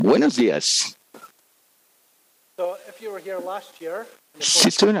Buenos días. Si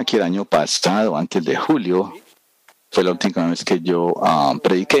estuvieron aquí el año pasado, antes de julio, fue la última vez que yo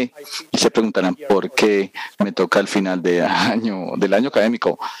prediqué. Y se preguntarán por qué me toca al final del año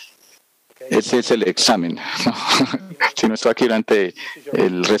académico. Ese es el examen. Si no estoy aquí durante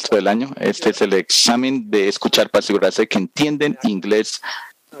el resto del año, este es el examen de escuchar para asegurarse que entienden inglés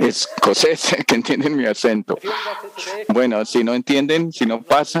escocés, que entienden mi acento. Bueno, si no entienden, si no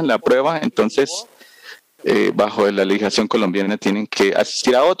pasan la prueba, entonces bajo la legislación colombiana tienen que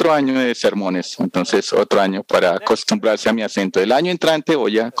asistir a otro año de sermones, entonces otro año para acostumbrarse a mi acento. El año entrante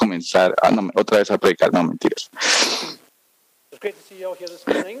voy a comenzar otra vez a predicar, no mentiras.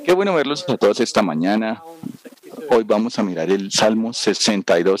 Qué bueno verlos a todos esta mañana. Hoy vamos a mirar el Salmo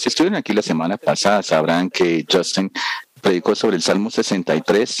 62. Si estuvieron aquí la semana pasada, sabrán que Justin predicó sobre el Salmo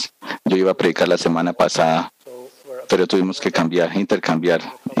 63. Yo iba a predicar la semana pasada, pero tuvimos que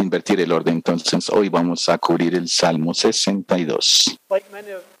invertir el orden. Entonces, hoy vamos a cubrir el Salmo 62.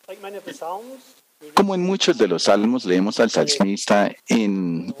 Como en muchos de los salmos, leemos al salmista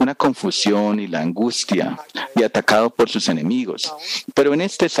en una confusión y la angustia y atacado por sus enemigos. Pero en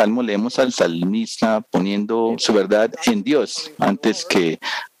este salmo leemos al salmista poniendo su verdad en Dios antes que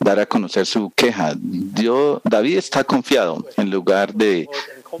dar a conocer su queja. David está confiado en lugar de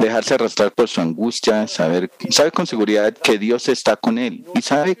dejarse arrastrar por su angustia, sabe con seguridad que Dios está con él y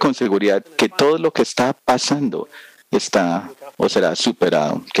sabe con seguridad que todo lo que está pasando está o será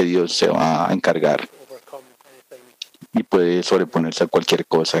superado, que Dios se va a encargar y puede sobreponerse a cualquier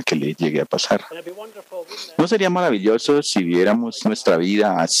cosa que le llegue a pasar. ¿No sería maravilloso si viéramos nuestra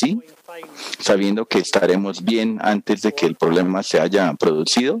vida así, sabiendo que estaremos bien antes de que el problema se haya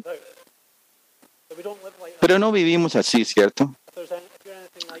producido? Pero no vivimos así, ¿cierto?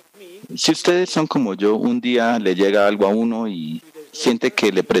 Si ustedes son como yo, un día le llega algo a uno y siente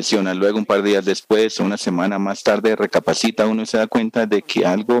que le presiona, luego un par de días después o una semana más tarde recapacita uno y se da cuenta de que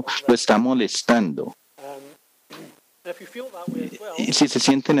algo lo está molestando. Y si se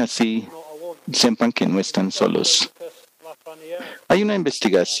sienten así, sepan que no están solos. Hay una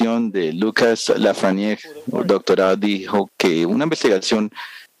investigación de Lucas Lafreniere, doctorado, dijo que una investigación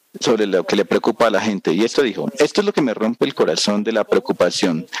sobre lo que le preocupa a la gente. Y esto dijo: esto es lo que me rompe el corazón de la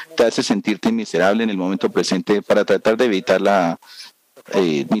preocupación. Te hace sentirte miserable en el momento presente para tratar de evitar la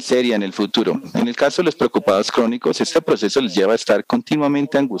miseria en el futuro. En el caso de los preocupados crónicos, este proceso les lleva a estar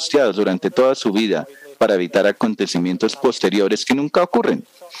continuamente angustiados durante toda su vida para evitar acontecimientos posteriores que nunca ocurren.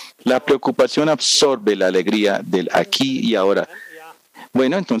 La preocupación absorbe la alegría del aquí y ahora.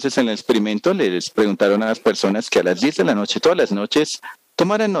 Bueno, entonces en el experimento les preguntaron a las personas que a las 10 de la noche, todas las noches,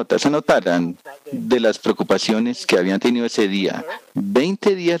 tomaran notas, anotaran de las preocupaciones que habían tenido ese día.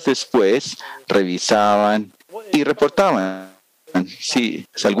 20 días después, revisaban y reportaban si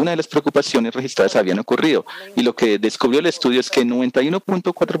alguna de las preocupaciones registradas habían ocurrido. Y lo que descubrió el estudio es que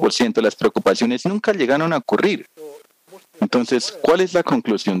 91.4% de las preocupaciones nunca llegaron a ocurrir. Entonces, ¿cuál es la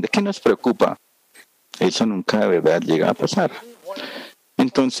conclusión? ¿De qué nos preocupa? Eso nunca de verdad llega a pasar.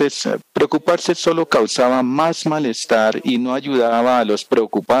 Entonces, preocuparse solo causaba más malestar y no ayudaba a los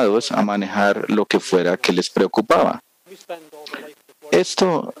preocupados a manejar lo que fuera que les preocupaba.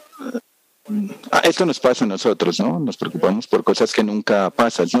 Esto nos pasa a nosotros, ¿no? Nos preocupamos por cosas que nunca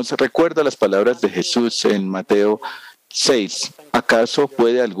pasan. ¿Nos recuerda las palabras de Jesús en Mateo 6? ¿Acaso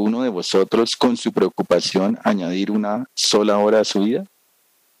puede alguno de vosotros con su preocupación añadir una sola hora a su vida?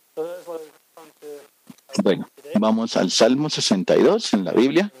 Bueno, vamos al Salmo 62 en la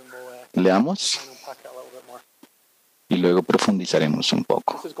Biblia. Leamos y luego profundizaremos un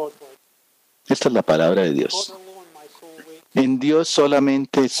poco. Esta es la palabra de Dios. En Dios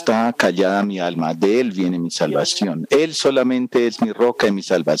solamente está callada mi alma, de Él viene mi salvación. Él solamente es mi roca y mi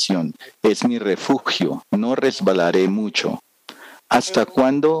salvación, es mi refugio, no resbalaré mucho. ¿Hasta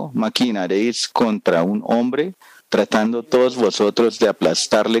cuándo maquinaréis contra un hombre, tratando todos vosotros de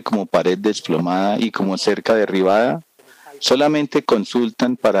aplastarle como pared desplomada y como cerca derribada? Solamente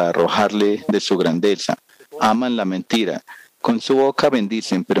consultan para arrojarle de su grandeza, aman la mentira. Con su boca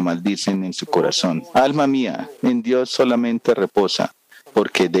bendicen, pero maldicen en su corazón. Alma mía, en Dios solamente reposa,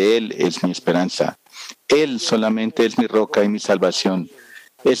 porque de Él es mi esperanza. Él solamente es mi roca y mi salvación.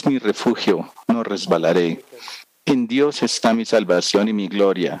 Es mi refugio, no resbalaré. En Dios está mi salvación y mi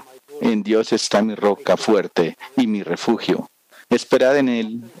gloria. En Dios está mi roca fuerte y mi refugio. Esperad en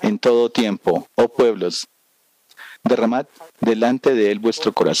Él en todo tiempo, oh pueblos. Derramad delante de Él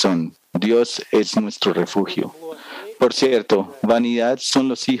vuestro corazón. Dios es nuestro refugio. Por cierto, vanidad son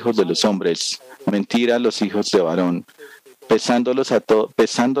los hijos de los hombres, mentira los hijos de varón. Pesándolos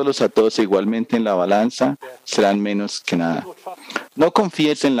a todos igualmente en la balanza, serán menos que nada. No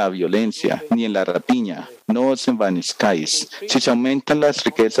confíes en la violencia ni en la rapiña, no os envanezcáis. Si se aumentan las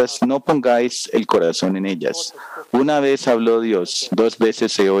riquezas, no pongáis el corazón en ellas. Una vez habló Dios, 2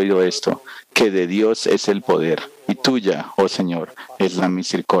 veces he oído esto, que de Dios es el poder, y tuya, oh Señor, es la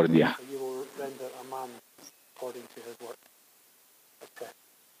misericordia.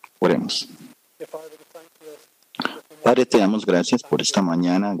 Oremos. Padre, te damos gracias por esta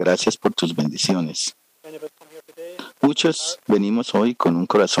mañana, gracias por tus bendiciones. Muchos venimos hoy con un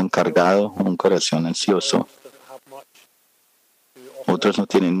corazón cargado, un corazón ansioso. Otros no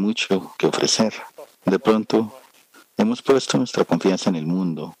tienen mucho que ofrecer. De pronto, hemos puesto nuestra confianza en el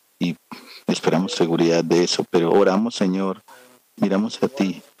mundo y esperamos seguridad de eso, pero oramos, Señor, miramos a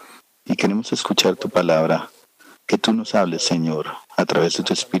ti y queremos escuchar tu palabra. Que tú nos hables, Señor, a través de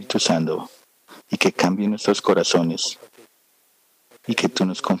tu Espíritu Santo y que cambie nuestros corazones y que tú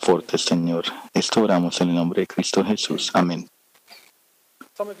nos confortes, Señor. Esto oramos en el nombre de Cristo Jesús. Amén.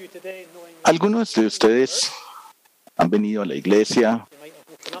 Algunos de ustedes han venido a la iglesia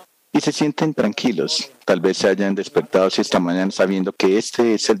y se sienten tranquilos. Tal vez se hayan despertado esta mañana sabiendo que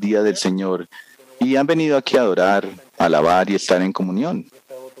este es el día del Señor y han venido aquí a adorar, a alabar y estar en comunión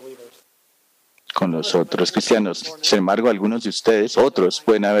con los otros cristianos. Sin embargo, algunos de ustedes, otros,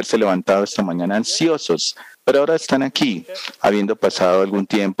 pueden haberse levantado esta mañana ansiosos, pero ahora están aquí, habiendo pasado algún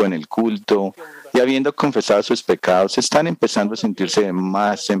tiempo en el culto y habiendo confesado sus pecados, están empezando a sentirse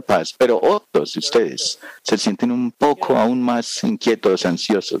más en paz. Pero otros de ustedes se sienten un poco aún más inquietos,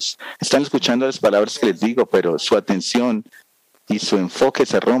 ansiosos. Están escuchando las palabras que les digo, pero su atención y su enfoque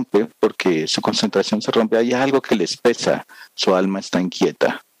se rompe porque su concentración se rompe. Hay algo que les pesa, su alma está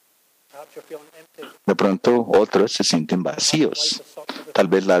inquieta. De pronto otros se sienten vacíos. Tal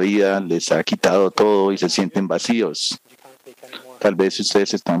vez la vida les ha quitado todo y se sienten vacíos. Tal vez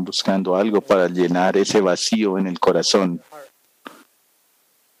ustedes están buscando algo para llenar ese vacío en el corazón,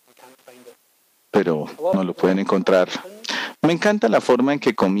 pero no lo pueden encontrar. Me encanta la forma en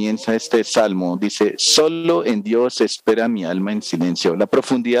que comienza este salmo. Dice, solo en Dios espera mi alma en silencio. La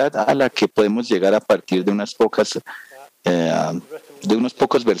profundidad a la que podemos llegar a partir de unos pocos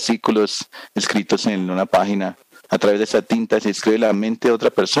versículos escritos en una página. A través de esa tinta se escribe la mente de otra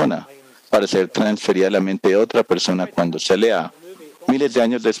persona para ser transferida a la mente de otra persona cuando se lea. Miles de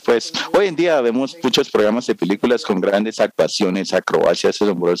años después, hoy en día vemos muchos programas de películas con grandes actuaciones, acrobacias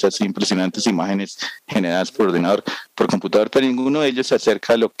asombrosas, impresionantes imágenes generadas por ordenador, por computador, pero ninguno de ellos se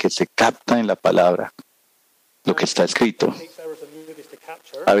acerca a lo que se capta en la palabra, lo que está escrito.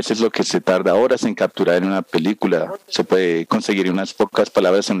 A veces lo que se tarda horas en capturar en una película se puede conseguir en unas pocas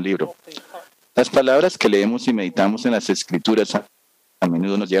palabras en un libro. Las palabras que leemos y meditamos en las Escrituras a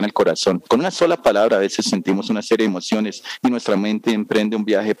menudo nos llegan al corazón. Con una sola palabra a veces sentimos una serie de emociones y nuestra mente emprende un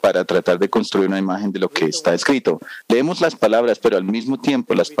viaje para tratar de construir una imagen de lo que está escrito. Leemos las palabras, pero al mismo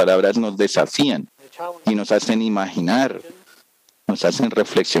tiempo las palabras nos desafían y nos hacen imaginar, nos hacen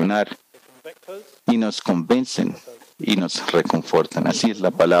reflexionar y nos convencen y nos reconfortan. Así es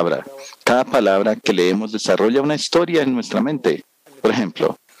la palabra. Cada palabra que leemos desarrolla una historia en nuestra mente. Por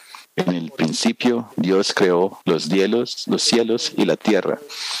ejemplo, en el principio Dios creó los cielos y la tierra.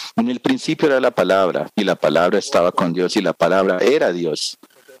 En el principio era la palabra y la palabra estaba con Dios y la palabra era Dios.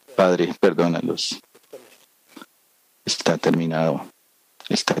 Padre, perdónalos. Está terminado.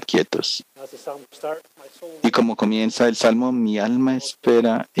 Estar quietos. Y como comienza el salmo, mi alma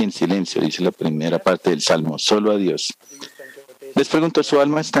espera en silencio, dice la primera parte del salmo, solo a Dios. Les pregunto, ¿su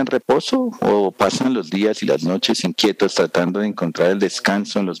alma está en reposo o pasan los días y las noches inquietos tratando de encontrar el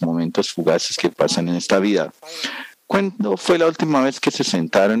descanso en los momentos fugaces que pasan en esta vida? ¿Cuándo fue la última vez que se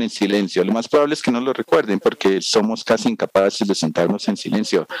sentaron en silencio? Lo más probable es que no lo recuerden porque somos casi incapaces de sentarnos en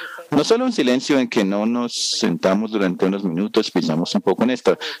silencio. No solo un silencio en que no nos sentamos durante unos minutos, pensamos un poco en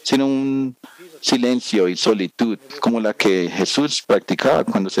esto, sino un silencio y solitud como la que Jesús practicaba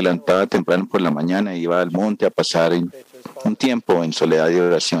cuando se levantaba temprano por la mañana y iba al monte a pasar un tiempo en soledad y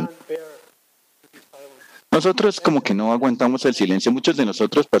oración. Nosotros como que no aguantamos el silencio. Muchos de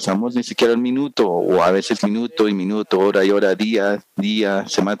nosotros pasamos ni siquiera un minuto o a veces minuto y minuto, hora y hora, día,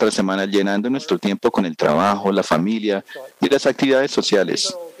 semana tras semana, llenando nuestro tiempo con el trabajo, la familia y las actividades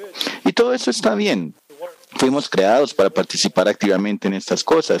sociales. Y todo eso está bien. Fuimos creados para participar activamente en estas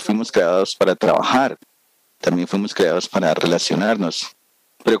cosas. Fuimos creados para trabajar. También fuimos creados para relacionarnos.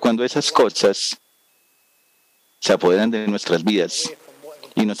 Pero cuando esas cosas se apoderan de nuestras vidas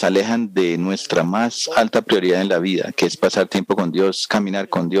y nos alejan de nuestra más alta prioridad en la vida, que es pasar tiempo con Dios, caminar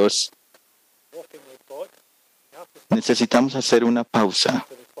con Dios, necesitamos hacer una pausa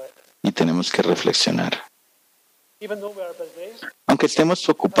y tenemos que reflexionar. Aunque estemos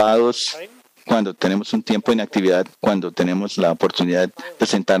ocupados, cuando tenemos un tiempo de inactividad, cuando tenemos la oportunidad de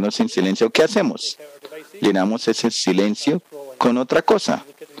sentarnos en silencio, ¿qué hacemos? Llenamos ese silencio con otra cosa.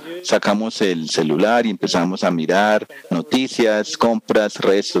 Sacamos el celular y empezamos a mirar noticias, compras,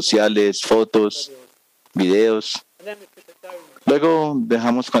 redes sociales, fotos, videos. Luego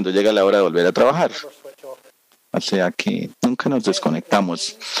dejamos cuando llega la hora de volver a trabajar. O sea que nunca nos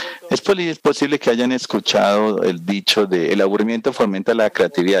desconectamos. Es posible que hayan escuchado el dicho de el aburrimiento fomenta la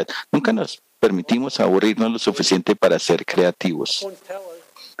creatividad. Nunca nos permitimos aburrirnos lo suficiente para ser creativos.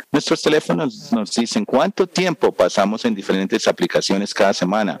 Nuestros teléfonos nos dicen cuánto tiempo pasamos en diferentes aplicaciones cada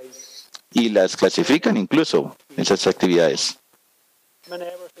semana y las clasifican incluso esas actividades.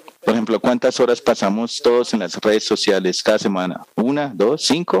 Por ejemplo, ¿cuántas horas pasamos todos en las redes sociales cada semana? ¿1, 2,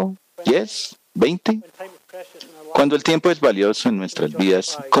 5, 10, 20? Cuando el tiempo es valioso en nuestras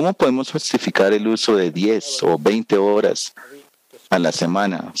vidas, ¿cómo podemos justificar el uso de 10 o 20 horas a la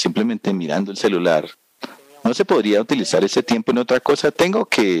semana simplemente mirando el celular? ¿No se podría utilizar ese tiempo en otra cosa? Tengo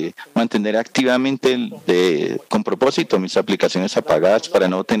que mantener activamente con propósito mis aplicaciones apagadas para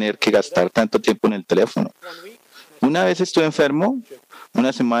no tener que gastar tanto tiempo en el teléfono. Una vez estuve enfermo,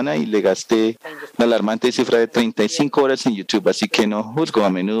 una semana, y le gasté la alarmante cifra de 35 horas en YouTube, así que no juzgo. A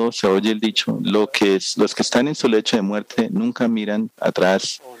menudo se oye el dicho, los que están en su lecho de muerte nunca miran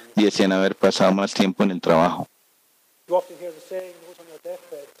atrás y desean haber pasado más tiempo en el trabajo.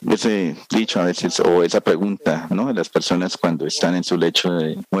 Ese dicho a veces, o esa pregunta, ¿no? De las personas cuando están en su lecho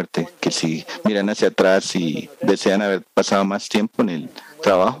de muerte, que si miran hacia atrás y desean haber pasado más tiempo en el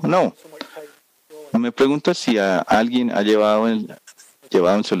trabajo. No. Me pregunto si alguien ha llevado en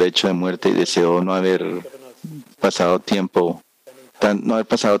su lecho de muerte y deseó no haber pasado tanto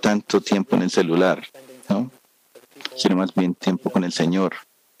tiempo en el celular, ¿no? Sino más bien tiempo con el Señor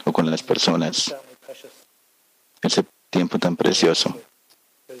o con las personas. Ese tiempo tan precioso.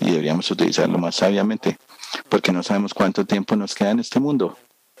 Y deberíamos utilizarlo más sabiamente, porque no sabemos cuánto tiempo nos queda en este mundo,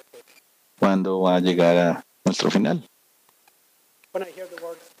 cuándo va a llegar a nuestro final.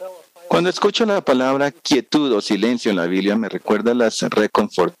 Cuando escucho la palabra quietud o silencio en la Biblia, me recuerda las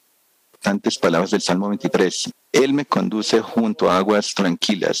reconfortantes palabras del Salmo 23. Él me conduce junto a aguas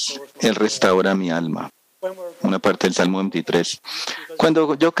tranquilas. Él restaura mi alma. Una parte del Salmo 23.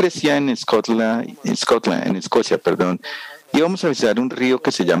 Cuando yo crecía en Escocia, íbamos a visitar un río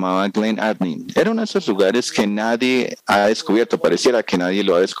que se llamaba Glen Arney. Era uno de esos lugares que nadie ha descubierto, pareciera que nadie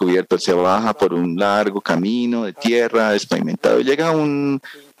lo ha descubierto. Se baja por un largo camino de tierra despavimentado y llega a un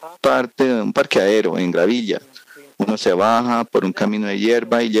parqueadero en gravilla. Uno se baja por un camino de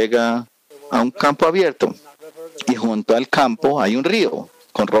hierba y llega a un campo abierto. Y junto al campo hay un río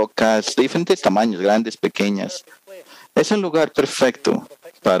con rocas de diferentes tamaños, grandes, pequeñas. Es un lugar perfecto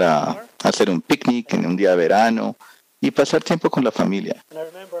para hacer un picnic en un día de verano y pasar tiempo con la familia.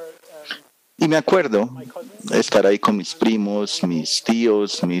 Y me acuerdo estar ahí con mis primos, mis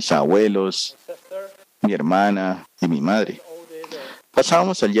tíos, mis abuelos, mi hermana y mi madre.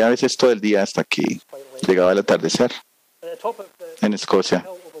 Pasábamos allí a veces todo el día hasta que llegaba el atardecer en Escocia.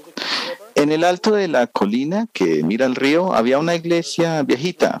 En el alto de la colina que mira el río había una iglesia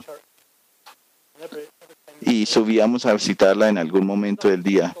viejita y subíamos a visitarla en algún momento del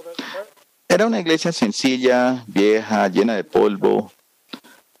día. Era una iglesia sencilla, vieja, llena de polvo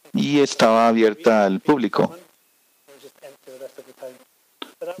y estaba abierta al público.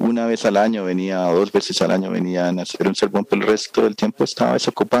 Una vez al año venía, o 2 veces al año venían a hacer un sermón, pero el resto del tiempo estaba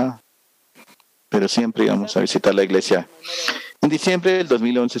desocupada. Pero siempre íbamos a visitar la iglesia. En diciembre del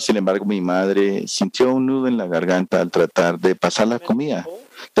 2011, sin embargo, mi madre sintió un nudo en la garganta al tratar de pasar la comida.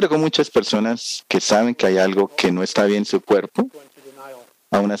 Pero con muchas personas que saben que hay algo que no está bien en su cuerpo,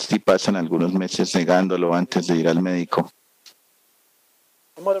 aún así pasan algunos meses negándolo antes de ir al médico.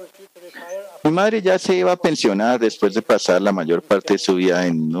 Mi madre ya se iba a pensionar después de pasar la mayor parte de su vida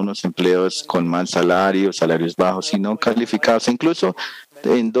en unos empleos con mal salario, salarios bajos y no calificados, incluso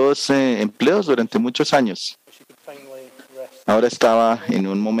en 2 empleos durante muchos años. Ahora estaba en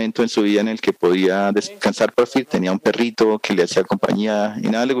un momento en su vida en el que podía descansar por fin. Tenía un perrito que le hacía compañía y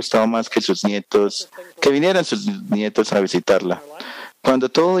nada le gustaba más que que vinieran sus nietos a visitarla. Cuando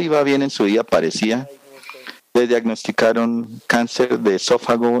todo iba bien en su vida, le diagnosticaron cáncer de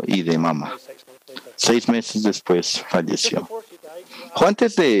esófago y de mama. 6 meses después falleció.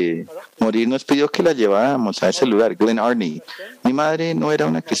 Antes de morir nos pidió que la lleváramos a ese lugar, Glen Arney. Mi madre no era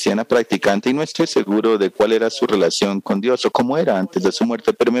una cristiana practicante y no estoy seguro de cuál era su relación con Dios o cómo era antes de su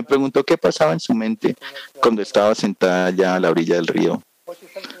muerte, pero me preguntó qué pasaba en su mente cuando estaba sentada allá a la orilla del río.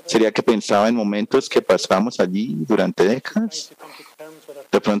 ¿Sería que pensaba en momentos que pasamos allí durante décadas?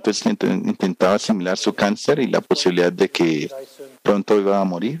 De pronto intentaba asimilar su cáncer y la posibilidad de que pronto iba a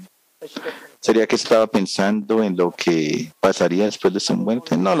morir. ¿Sería que estaba pensando en lo que pasaría después de su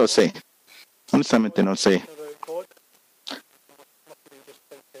muerte? No lo sé. Honestamente no sé.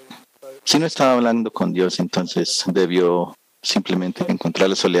 Si no estaba hablando con Dios, entonces debió simplemente encontrar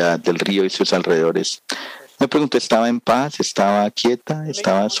la soledad del río y sus alrededores. Me pregunto, ¿estaba en paz? ¿Estaba quieta?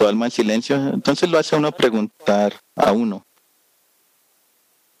 ¿Estaba su alma en silencio? Entonces lo hace a uno preguntar a uno.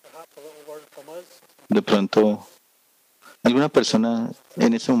 De pronto, alguna persona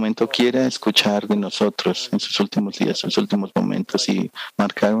en ese momento quiera escuchar de nosotros en sus últimos días, sus últimos momentos y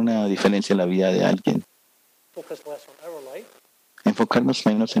marcar una diferencia en la vida de alguien. Enfocarnos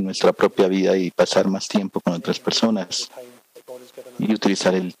menos en nuestra propia vida y pasar más tiempo con otras personas y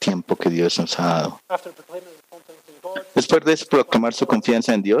utilizar el tiempo que Dios nos ha dado. Después de proclamar su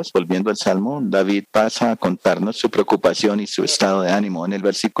confianza en Dios, volviendo al Salmo, David pasa a contarnos su preocupación y su estado de ánimo. En el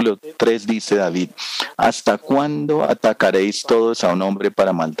versículo 3 dice David, ¿hasta cuándo atacaréis todos a un hombre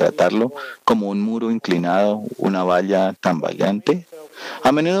para maltratarlo como un muro inclinado, una valla tambaleante?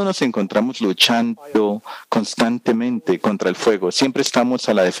 A menudo nos encontramos luchando constantemente contra el fuego. Siempre estamos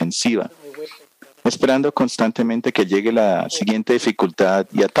a la defensiva, esperando constantemente que llegue la siguiente dificultad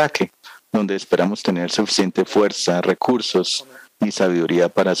y ataque, donde esperamos tener suficiente fuerza, recursos y sabiduría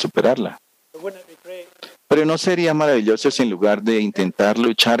para superarla. Pero ¿no sería maravilloso si en lugar de intentar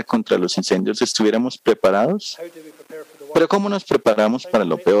luchar contra los incendios estuviéramos preparados? Pero ¿cómo nos preparamos para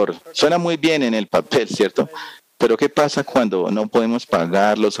lo peor? Suena muy bien en el papel, ¿cierto? Pero ¿qué pasa cuando no podemos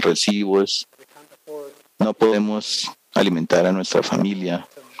pagar los recibos, no podemos alimentar a nuestra familia,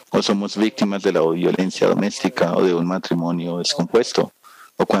 o somos víctimas de la violencia doméstica o de un matrimonio descompuesto,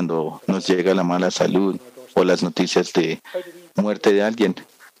 o cuando nos llega la mala salud o las noticias de muerte de alguien?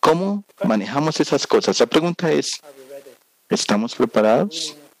 ¿Cómo manejamos esas cosas? La pregunta es, ¿estamos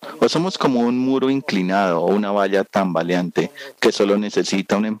preparados? ¿O somos como un muro inclinado o una valla tambaleante que solo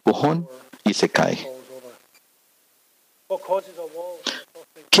necesita un empujón y se cae?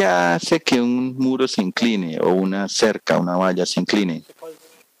 ¿Qué hace que un muro se incline o una cerca, una valla se incline?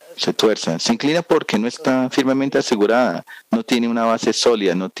 Se tuerza. Se inclina porque no está firmemente asegurada, no tiene una base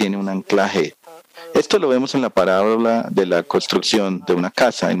sólida, no tiene un anclaje. Esto lo vemos en la parábola de la construcción de una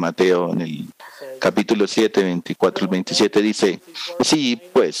casa en Mateo, en el capítulo 7, 24 al 27, dice, sí,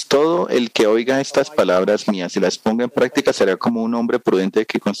 pues todo el que oiga estas palabras mías y las ponga en práctica será como un hombre prudente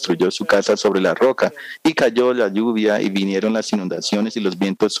que construyó su casa sobre la roca, y cayó la lluvia y vinieron las inundaciones y los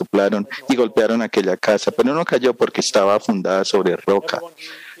vientos soplaron y golpearon aquella casa, pero no cayó porque estaba fundada sobre roca.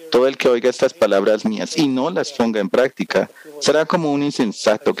 Todo el que oiga estas palabras mías y no las ponga en práctica será como un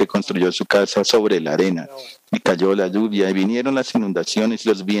insensato que construyó su casa sobre la arena. Y cayó la lluvia y vinieron las inundaciones y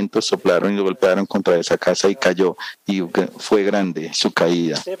los vientos soplaron y golpearon contra esa casa y cayó y fue grande su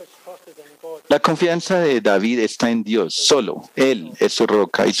caída. La confianza de David está en Dios, solo. Él es su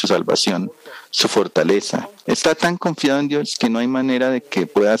roca y su salvación, su fortaleza. Está tan confiado en Dios que no hay manera de que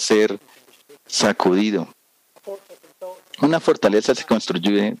pueda ser sacudido. Una fortaleza se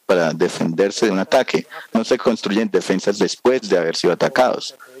construye para defenderse de un ataque. No se construyen defensas después de haber sido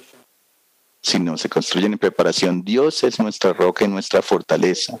atacados, sino se construyen en preparación. Dios es nuestra roca y nuestra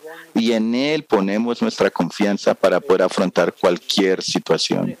fortaleza, y en Él ponemos nuestra confianza para poder afrontar cualquier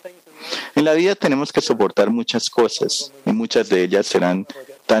situación. En la vida tenemos que soportar muchas cosas, y muchas de ellas serán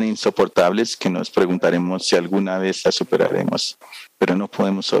tan insoportables que nos preguntaremos si alguna vez las superaremos. Pero no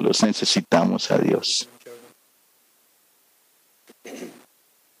podemos solos, necesitamos a Dios.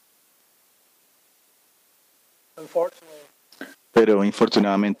 Pero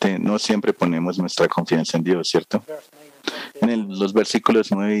infortunadamente no siempre ponemos nuestra confianza en Dios, ¿cierto? En los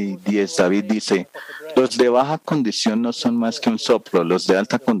versículos 9 y 10 David dice, los de baja condición no son más que un soplo, los de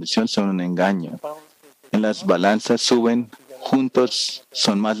alta condición son un engaño. En las balanzas suben, juntos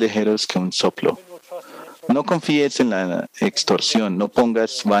son más ligeros que un soplo. No confíes en la extorsión, no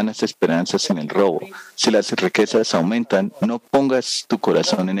pongas vanas esperanzas en el robo. Si las riquezas aumentan, no pongas tu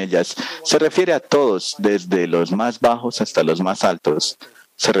corazón en ellas. Se refiere a todos, desde los más bajos hasta los más altos.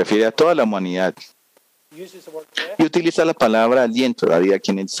 Se refiere a toda la humanidad. Y utiliza la palabra aliento, David,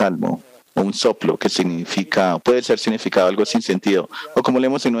 aquí en el Salmo, o un soplo, que significa, puede ser significado algo sin sentido. O como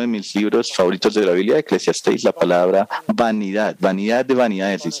leemos en uno de mis libros favoritos de la Biblia, Eclesiastés, la palabra vanidad. Vanidad de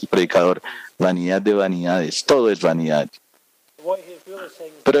vanidades, dice el predicador. Vanidad de vanidades, todo es vanidad.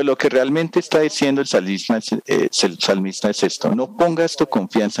 Pero lo que realmente está diciendo el salmista es esto: no pongas tu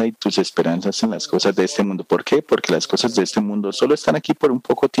confianza y tus esperanzas en las cosas de este mundo. ¿Por qué? Porque las cosas de este mundo solo están aquí por un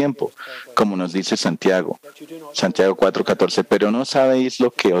poco tiempo, como nos dice Santiago 4:14, pero no sabéis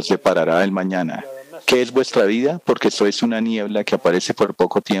lo que os deparará el mañana. ¿Qué es vuestra vida? Porque sois una niebla que aparece por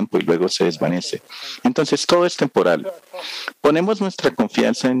poco tiempo y luego se desvanece. Entonces todo es temporal. Ponemos nuestra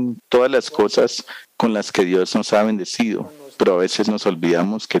confianza en todas las cosas con las que Dios nos ha bendecido, pero a veces nos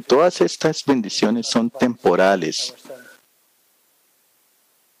olvidamos que todas estas bendiciones son temporales.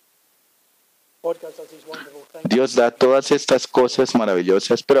 Dios da todas estas cosas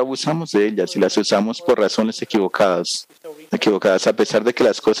maravillosas, pero abusamos de ellas y las usamos por razones equivocadas. A pesar de que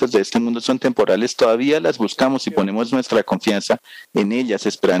las cosas de este mundo son temporales, todavía las buscamos y ponemos nuestra confianza en ellas,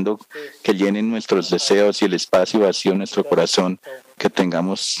 esperando que llenen nuestros deseos y el espacio vacío en nuestro corazón que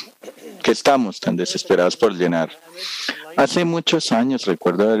estamos tan desesperados por llenar. Hace muchos años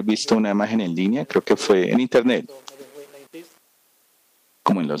recuerdo haber visto una imagen en línea, creo que fue en internet,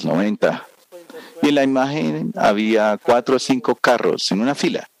 como en los 90. Y en la imagen había 4 o 5 carros en una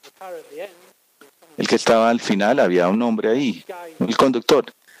fila. El que estaba al final, había un hombre ahí, el conductor.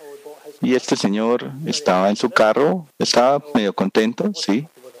 Y este señor estaba en su carro, estaba medio contento, sí,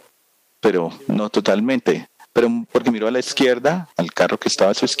 pero no totalmente. Pero porque miró a la izquierda, al carro que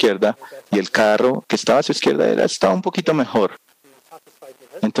estaba a su izquierda, y el carro que estaba a su izquierda estaba un poquito mejor.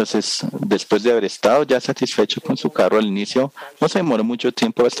 Entonces, después de haber estado ya satisfecho con su carro al inicio, no se demoró mucho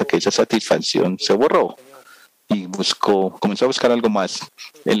tiempo hasta que esa satisfacción se borró y comenzó a buscar algo más.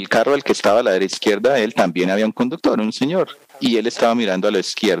 El carro al que estaba a la izquierda, él también había un conductor, un señor, y él estaba mirando a la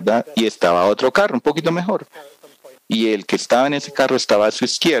izquierda y estaba otro carro un poquito mejor. Y el que estaba en ese carro estaba a su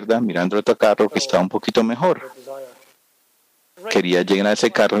izquierda, mirando otro carro que estaba un poquito mejor. Quería llegar a ese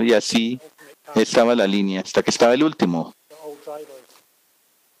carro y así estaba la línea hasta que estaba el último.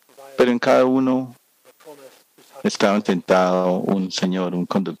 Pero en cada uno estaba sentado un señor, un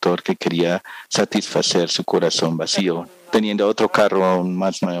conductor que quería satisfacer su corazón vacío, teniendo otro carro aún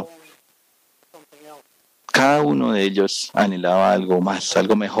más nuevo. Cada uno de ellos anhelaba algo más,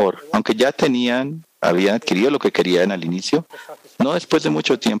 algo mejor, aunque ya habían adquirido lo que querían al inicio. No después de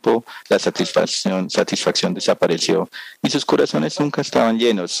mucho tiempo, la satisfacción desapareció y sus corazones nunca estaban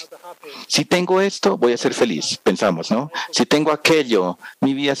llenos. Si tengo esto, voy a ser feliz, pensamos, ¿no? Si tengo aquello,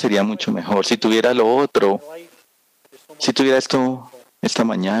 mi vida sería mucho mejor. Si tuviera lo otro, si tuviera esto esta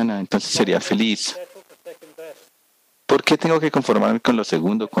mañana, entonces sería feliz. ¿Por qué tengo que conformarme con lo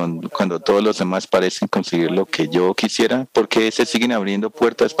segundo cuando todos los demás parecen conseguir lo que yo quisiera? ¿Por qué se siguen abriendo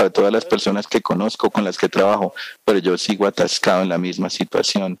puertas para todas las personas que conozco, con las que trabajo, pero yo sigo atascado en la misma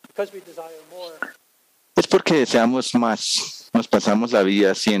situación? Es porque deseamos más. Nos pasamos la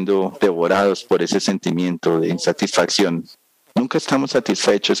vida siendo devorados por ese sentimiento de insatisfacción. Nunca estamos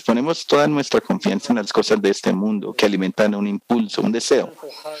satisfechos. Ponemos toda nuestra confianza en las cosas de este mundo que alimentan un impulso, un deseo.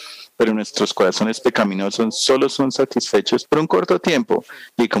 Pero nuestros corazones pecaminosos solo son satisfechos por un corto tiempo.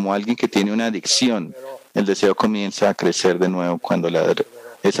 Y como alguien que tiene una adicción, el deseo comienza a crecer de nuevo cuando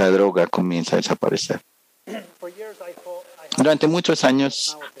esa droga comienza a desaparecer. Durante muchos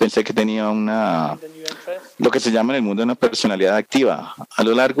años pensé que tenía lo que se llama en el mundo una personalidad activa. A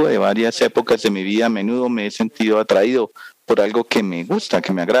lo largo de varias épocas de mi vida, a menudo me he sentido atraído por algo que me gusta,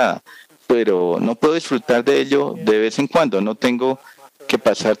 que me agrada, pero no puedo disfrutar de ello de vez en cuando. No tengo que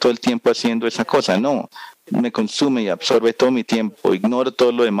pasar todo el tiempo haciendo esa cosa, no. Me consume y absorbe todo mi tiempo. Ignoro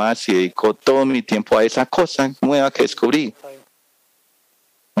todo lo demás y dedico todo mi tiempo a esa cosa nueva que descubrí.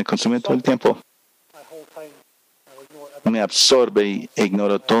 Me consume todo el tiempo. Me absorbe e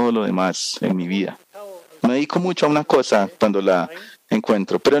ignoro todo lo demás en mi vida. Me dedico mucho a una cosa cuando la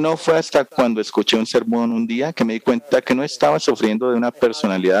encuentro, pero no fue hasta cuando escuché un sermón un día que me di cuenta que no estaba sufriendo de una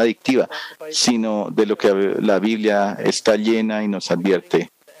personalidad adictiva, sino de lo que la Biblia está llena y nos advierte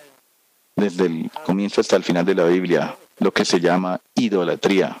desde el comienzo hasta el final de la Biblia, lo que se llama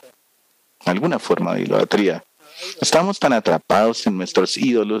idolatría, alguna forma de idolatría. Estamos tan atrapados en nuestros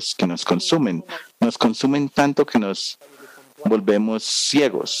ídolos que nos consumen tanto que nos volvemos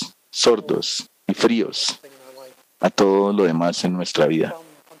ciegos, sordos y fríos a todo lo demás en nuestra vida.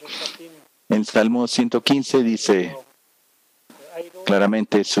 En Salmo 115 dice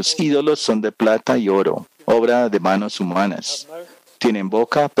claramente, sus ídolos son de plata y oro, obra de manos humanas. Tienen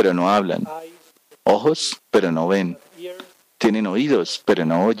boca, pero no hablan, ojos, pero no ven. Tienen oídos, pero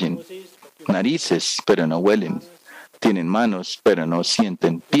no oyen, narices, pero no huelen. Tienen manos, pero no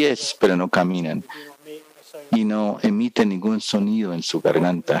sienten, pies, pero no caminan, y no emiten ningún sonido en su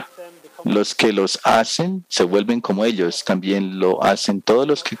garganta. Los que los hacen se vuelven como ellos, también lo hacen todos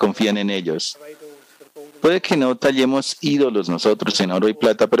los que confían en ellos. Puede que no tallemos ídolos nosotros en oro y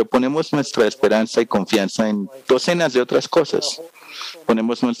plata, pero ponemos nuestra esperanza y confianza en docenas de otras cosas.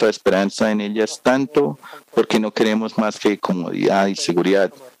 Ponemos nuestra esperanza en ellas tanto porque no queremos más que comodidad y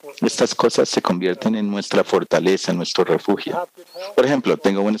seguridad. Estas cosas se convierten en nuestra fortaleza, en nuestro refugio. Por ejemplo,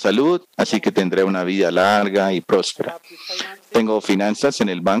 tengo buena salud, así que tendré una vida larga y próspera. Tengo finanzas en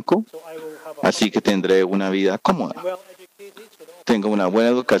el banco, así que tendré una vida cómoda. Tengo una buena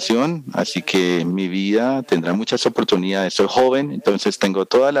educación, así que mi vida tendrá muchas oportunidades. Soy joven, entonces tengo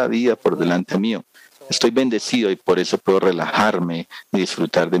toda la vida por delante mío. Estoy bendecido y por eso puedo relajarme y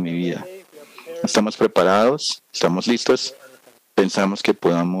disfrutar de mi vida. ¿Estamos preparados? ¿Estamos listos? Pensamos que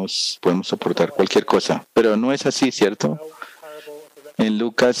podemos soportar cualquier cosa, pero no es así, ¿cierto? En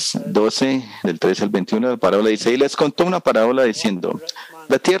Lucas 12, del 13 al 21, la parábola dice, y les contó una parábola diciendo,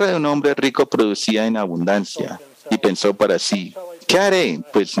 la tierra de un hombre rico producía en abundancia, y pensó para sí, ¿qué haré?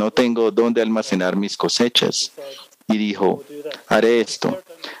 Pues no tengo dónde almacenar mis cosechas. Y dijo, haré esto,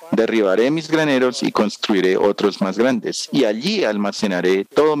 derribaré mis graneros y construiré otros más grandes, y allí almacenaré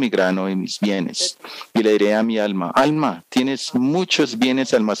todo mi grano y mis bienes. Y le diré a mi alma, alma, tienes muchos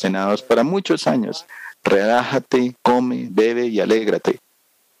bienes almacenados para muchos años. Relájate, come, bebe y alégrate.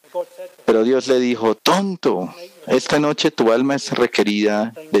 Pero Dios le dijo, tonto, esta noche tu alma es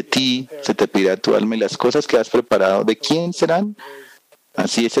requerida de ti, se te pedirá tu alma y las cosas que has preparado, ¿de quién serán?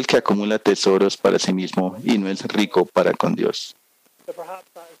 Así es el que acumula tesoros para sí mismo y no es rico para con Dios.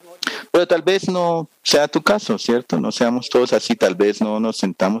 Pero tal vez no sea tu caso, ¿cierto? No seamos todos así, tal vez no nos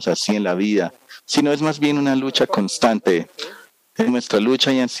sentamos así en la vida, sino es más bien una lucha constante. En nuestra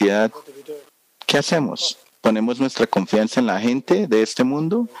lucha y ansiedad, ¿qué hacemos? ¿Ponemos nuestra confianza en la gente de este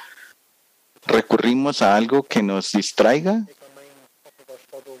mundo? ¿Recurrimos a algo que nos distraiga?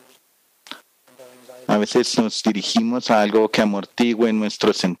 A veces nos dirigimos a algo que amortigüe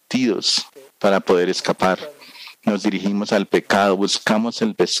nuestros sentidos para poder escapar. Nos dirigimos al pecado, buscamos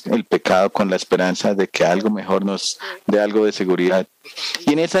el pecado con la esperanza de que algo mejor nos dé algo de seguridad.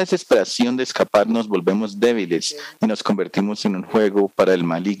 Y en esa desesperación de escapar nos volvemos débiles y nos convertimos en un juego para el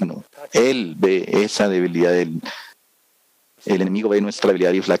maligno. Él ve esa debilidad, el enemigo ve nuestra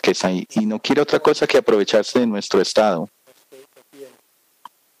debilidad y flaqueza y no quiere otra cosa que aprovecharse de nuestro estado.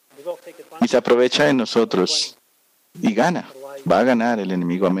 Y se aprovecha de nosotros y gana. Va a ganar el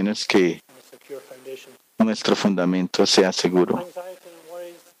enemigo a menos que nuestro fundamento sea seguro.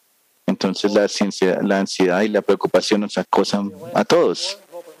 Entonces la ansiedad y la preocupación nos acosan a todos.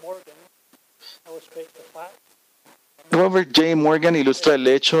 Robert J. Morgan ilustra el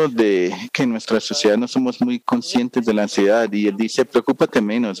hecho de que en nuestra sociedad no somos muy conscientes de la ansiedad y él dice, preocúpate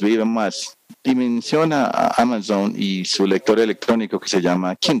menos, vive más. Y menciona a Amazon y su lector electrónico que se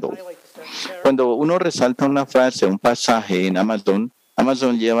llama Kindle. Cuando uno resalta una frase, un pasaje en Amazon,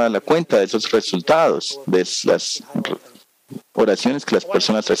 Amazon lleva la cuenta de esos resultados, de las oraciones que las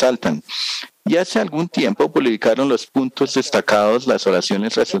personas resaltan. Y hace algún tiempo publicaron los puntos destacados, las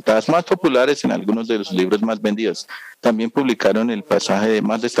oraciones resultadas más populares en algunos de los libros más vendidos. También publicaron el pasaje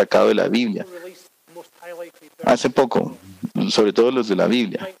más destacado de la Biblia. Hace poco, sobre todo los de la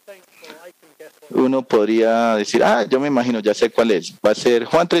Biblia. Uno podría decir, yo me imagino, ya sé cuál es. Va a ser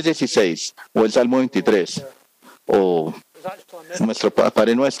Juan 3:16 o el Salmo 23 o nuestro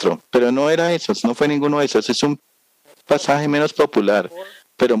Padre Nuestro. Pero no era eso, no fue ninguno de esos. Es un pasaje menos popular,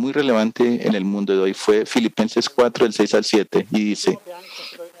 pero muy relevante en el mundo de hoy. Fue Filipenses 4, del 6 al 7, y dice,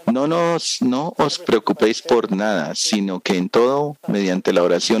 no os preocupéis por nada, sino que en todo, mediante la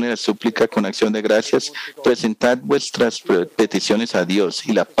oración y la súplica con acción de gracias, presentad vuestras peticiones a Dios,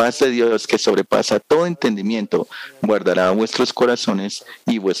 y la paz de Dios, que sobrepasa todo entendimiento, guardará vuestros corazones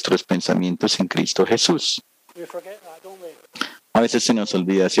y vuestros pensamientos en Cristo Jesús. A veces se nos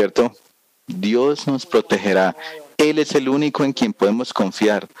olvida, ¿cierto? Dios nos protegerá. Él es el único en quien podemos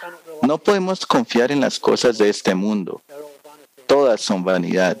confiar. No podemos confiar en las cosas de este mundo. Todas son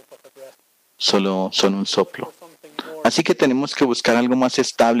vanidad. Solo son un soplo. Así que tenemos que buscar algo más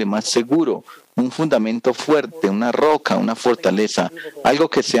estable, más seguro, un fundamento fuerte, una roca, una fortaleza, algo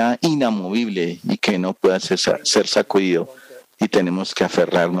que sea inamovible y que no pueda ser sacudido. Y tenemos que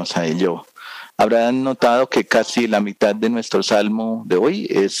aferrarnos a ello. Habrán notado que casi la mitad de nuestro salmo de hoy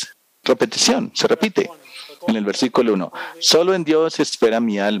es repetición, se repite. En el versículo 1, solo en Dios espera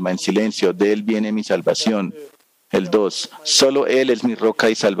mi alma, en silencio, de Él viene mi salvación. El 2, solo Él es mi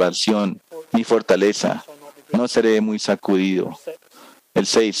roca y salvación, mi fortaleza, no seré muy sacudido. El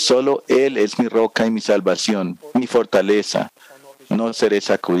 6, solo Él es mi roca y mi salvación, mi fortaleza, no seré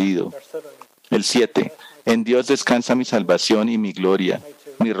sacudido. El 7, en Dios descansa mi salvación y mi gloria,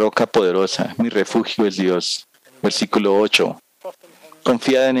 mi roca poderosa, mi refugio es Dios. Versículo 8,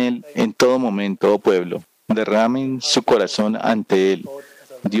 confiad en Él en todo momento, oh pueblo. Derramen su corazón ante Él.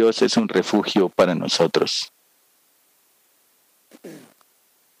 Dios es un refugio para nosotros.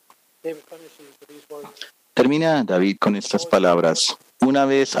 Termina David con estas palabras. Una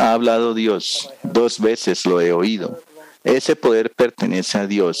vez ha hablado Dios, 2 veces lo he oído. Ese poder pertenece a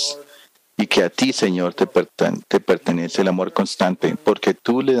Dios y que a ti, Señor, te pertenece el amor constante, porque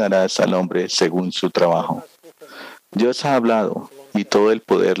tú le darás al hombre según su trabajo. Dios ha hablado y todo el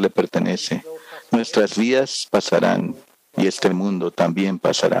poder le pertenece. Nuestras vidas pasarán y este mundo también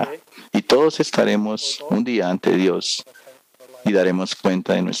pasará. Y todos estaremos un día ante Dios y daremos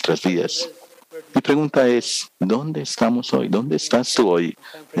cuenta de nuestras vidas. Mi pregunta es, ¿dónde estamos hoy? ¿Dónde estás tú hoy?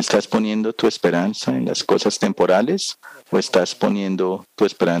 ¿Estás poniendo tu esperanza en las cosas temporales o estás poniendo tu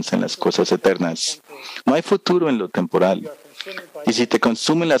esperanza en las cosas eternas? No hay futuro en lo temporal. Y si te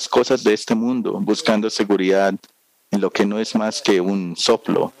consumen las cosas de este mundo buscando seguridad en lo que no es más que un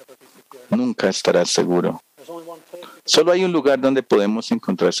soplo, nunca estarás seguro. Solo hay un lugar donde podemos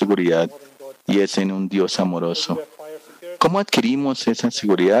encontrar seguridad y es en un Dios amoroso. ¿Cómo adquirimos esa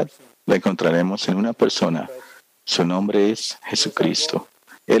seguridad? La encontraremos en una persona. Su nombre es Jesucristo.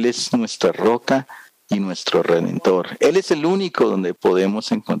 Él es nuestra roca y nuestro redentor. Él es el único donde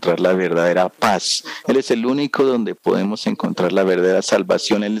podemos encontrar la verdadera paz. Él es el único donde podemos encontrar la verdadera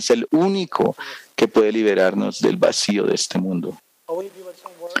salvación. Él es el único que puede liberarnos del vacío de este mundo.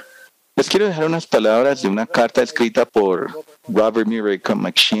 Les quiero dejar unas palabras de una carta escrita por Robert Murray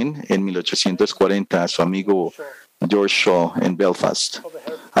McSheen en 1840 a su amigo George Shaw en Belfast.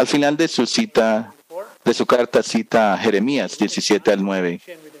 Al final de su carta cita a Jeremías 17-9.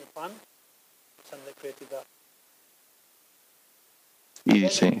 Y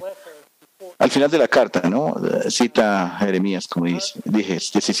dice, al final de la carta, ¿no? Cita a Jeremías, como dije,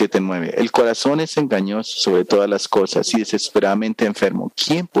 17:9. El corazón es engañoso sobre todas las cosas y desesperadamente enfermo.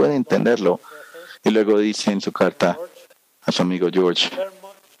 ¿Quién puede entenderlo? Y luego dice en su carta a su amigo George,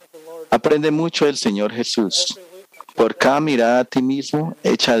 aprende mucho del Señor Jesús. Por cada mirada a ti mismo,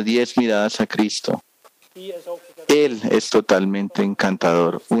 echa 10 miradas a Cristo. Él es totalmente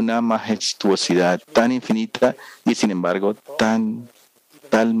encantador, una majestuosidad tan infinita y sin embargo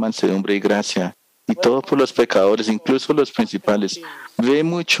tal mansedumbre y gracia, y todo por los pecadores, incluso los principales. Ve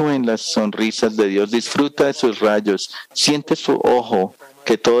mucho en las sonrisas de Dios, disfruta de sus rayos, siente su ojo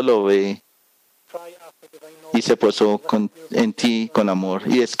que todo lo ve y se posó en ti con amor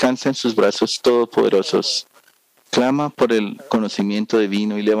y descansa en sus brazos todopoderosos. Clama por el conocimiento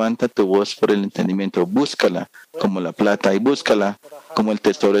divino y levanta tu voz por el entendimiento. Búscala como la plata y búscala como el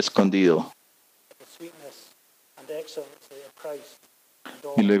tesoro escondido.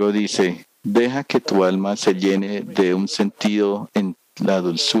 Y luego dice, deja que tu alma se llene de un sentido en la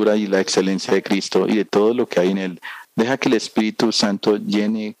dulzura y la excelencia de Cristo y de todo lo que hay en él. Deja que el Espíritu Santo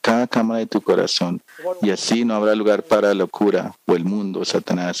llene cada cámara de tu corazón y así no habrá lugar para la locura o el mundo,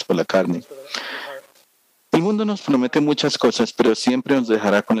 Satanás o la carne. El mundo nos promete muchas cosas, pero siempre nos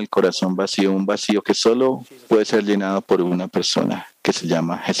dejará con el corazón vacío, un vacío que solo puede ser llenado por una persona que se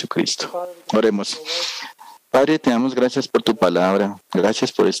llama Jesucristo. Oremos. Padre, te damos gracias por tu palabra,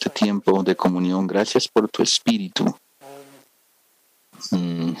 gracias por este tiempo de comunión, gracias por tu espíritu.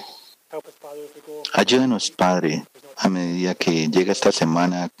 Ayúdanos, Padre, a medida que llega esta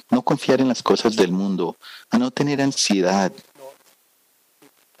semana, no confiar en las cosas del mundo, a no tener ansiedad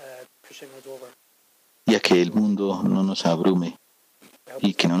y a que el mundo no nos abrume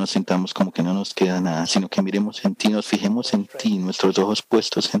y que no nos sintamos como que no nos queda nada, sino que miremos en ti, nos fijemos en ti, nuestros ojos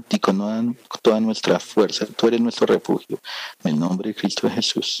puestos en ti con toda nuestra fuerza. Tú eres nuestro refugio. En el nombre de Cristo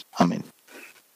Jesús. Amén.